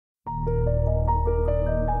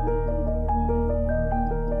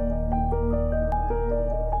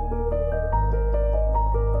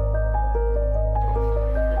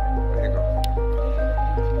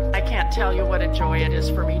can't tell you what a joy it is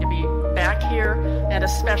for me to be back here, and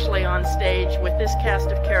especially on stage with this cast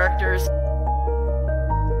of characters.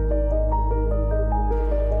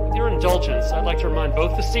 With your indulgence, I'd like to remind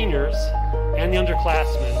both the seniors and the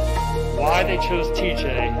underclassmen why they chose TJ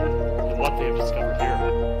and what they have discovered here.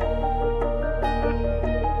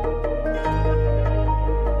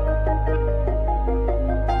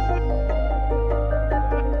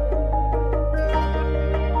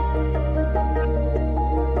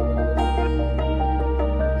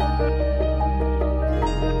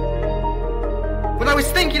 When I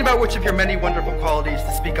was thinking about which of your many wonderful qualities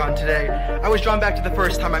to speak on today, I was drawn back to the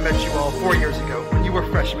first time I met you all 4 years ago, when you were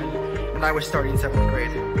freshmen and I was starting 7th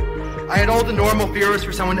grade. I had all the normal fears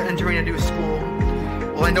for someone entering a new school.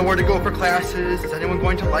 Will I know where to go for classes? Is anyone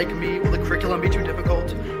going to like me? Will the curriculum be too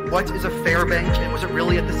difficult? What is a fair bank, and was it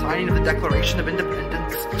really at the signing of the Declaration of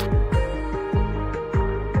Independence?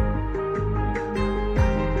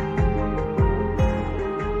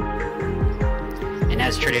 And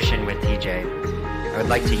as tradition with TJ, I would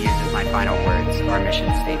like to use as my final words our mission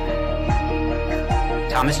statement.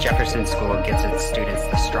 Thomas Jefferson School gives its students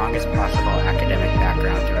the strongest possible academic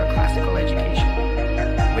background through a classical education.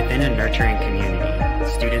 Within a nurturing community,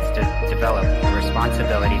 students develop a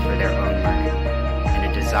responsibility for their own learning and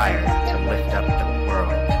a desire to lift up the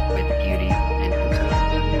world with beauty and intellect.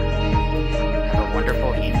 Have a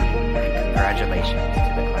wonderful evening, and congratulations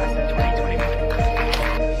to the class of 2020.